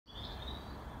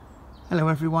Hello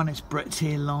everyone, it's Brett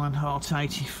here,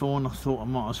 Lionheart84, and I thought I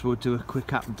might as well do a quick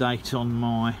update on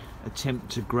my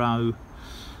attempt to grow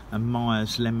a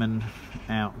Meyers Lemon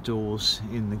outdoors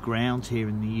in the ground here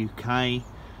in the UK.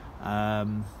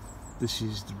 This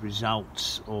is the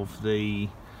results of the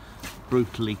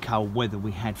brutally cold weather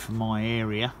we had for my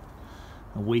area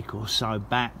a week or so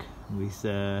back, with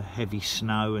heavy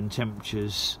snow and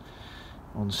temperatures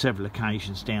on several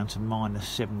occasions down to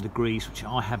 -7 degrees, which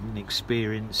I haven't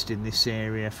experienced in this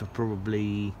area for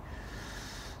probably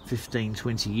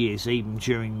 15-20 years. Even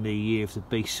during the year of the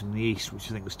Beast from the East, which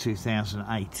I think was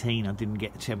 2018, I didn't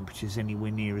get temperatures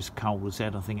anywhere near as cold as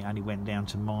that. I think it only went down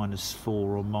to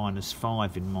 -4 or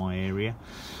 -5 in my area.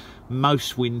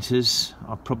 Most winters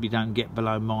I probably don't get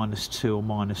below -2 or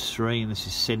 -3, and this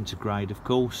is centigrade of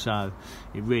course, so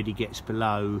it really gets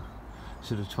below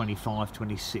sort of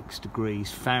 25-26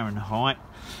 degrees Fahrenheit.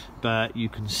 But you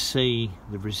can see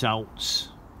the results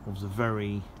of the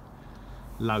very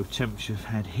low temperature I've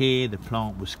had here. The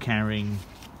plant was carrying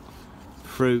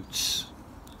fruits.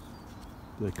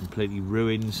 They're completely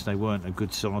ruined. They weren't a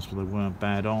good size, but they weren't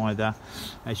bad either.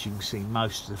 As you can see,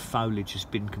 most of the foliage has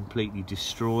been completely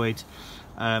destroyed.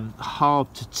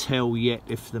 Hard to tell yet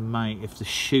if the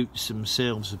shoots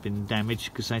themselves have been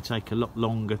damaged, because they take a lot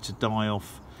longer to die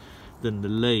off than the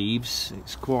leaves.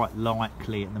 It's quite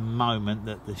likely at the moment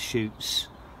that the shoots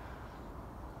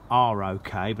are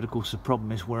okay, but of course the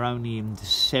problem is we're only in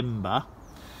December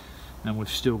and we've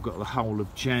still got the whole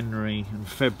of January and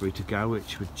February to go,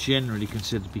 which would generally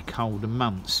considered to be colder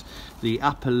months. The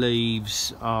upper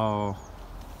leaves are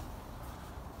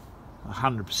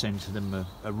 100% of them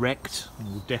are wrecked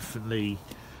and will definitely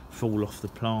fall off the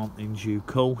plant in due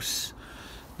course.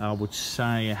 I would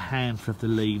say a handful of the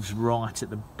leaves right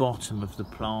at the bottom of the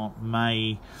plant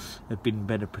may have been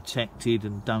better protected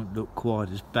and don't look quite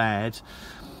as bad.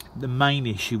 The main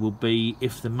issue will be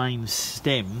if the main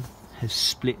stem has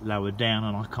split lower down,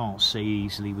 and I can't see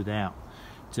easily without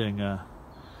doing a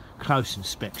close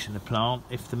inspection of the plant.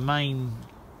 If the main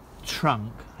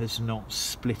trunk has not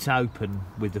split open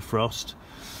with the frost,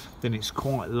 then it's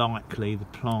quite likely the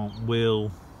plant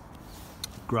will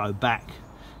grow back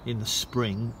in the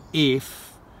spring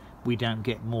if we don't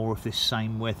get more of this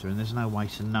same weather. And there's no way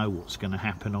to know what's going to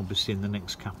happen obviously in the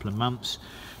next couple of months.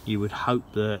 You would hope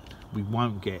that we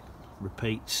won't get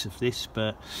repeats of this,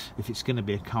 but if it's going to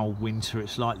be a cold winter,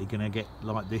 it's likely going to get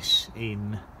like this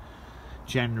in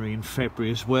January and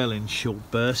February as well, in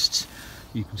short bursts.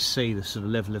 You can see the sort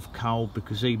of level of cold,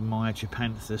 because even my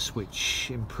Ajapanthus, which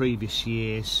in previous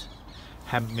years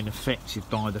haven't been affected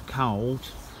by the cold,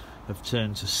 have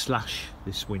turned to slush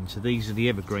this winter. These are the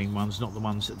evergreen ones, not the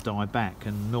ones that die back,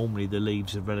 and normally the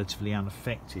leaves are relatively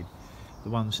unaffected.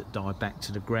 The ones that die back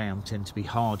to the ground tend to be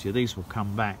hardier. These will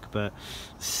come back, but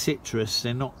citrus,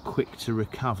 they're not quick to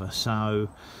recover, so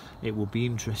it will be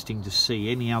interesting to see.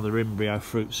 Any other embryo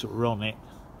fruits that were on it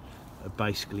have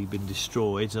basically been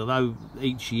destroyed, although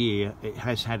each year it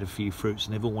has had a few fruits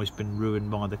and they've always been ruined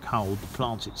by the cold. The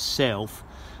plant itself,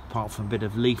 apart from a bit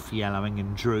of leaf yellowing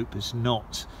and droop, has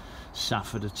not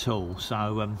suffered at all.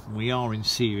 So we are in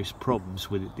serious problems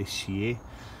with it this year.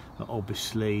 But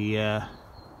obviously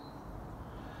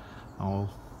I'll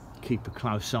keep a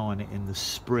close eye on it in the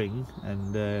spring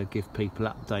and give people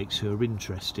updates who are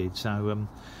interested. So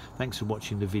thanks for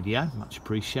watching the video, much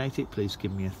appreciated. Please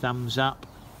give me a thumbs up.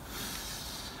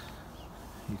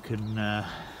 You can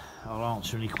I'll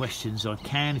answer any questions I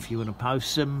can if you want to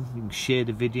post them. You can share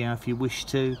the video if you wish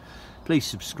to. Please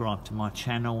subscribe to my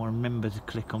channel, and remember to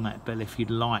click on that bell if you'd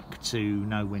like to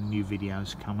know when new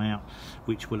videos come out,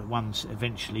 which will at once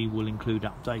eventually will include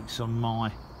updates on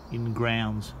my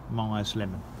in-ground Meyers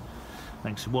Lemon.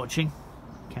 Thanks for watching.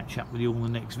 Catch up with you all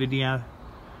in the next video.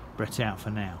 Brett out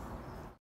for now.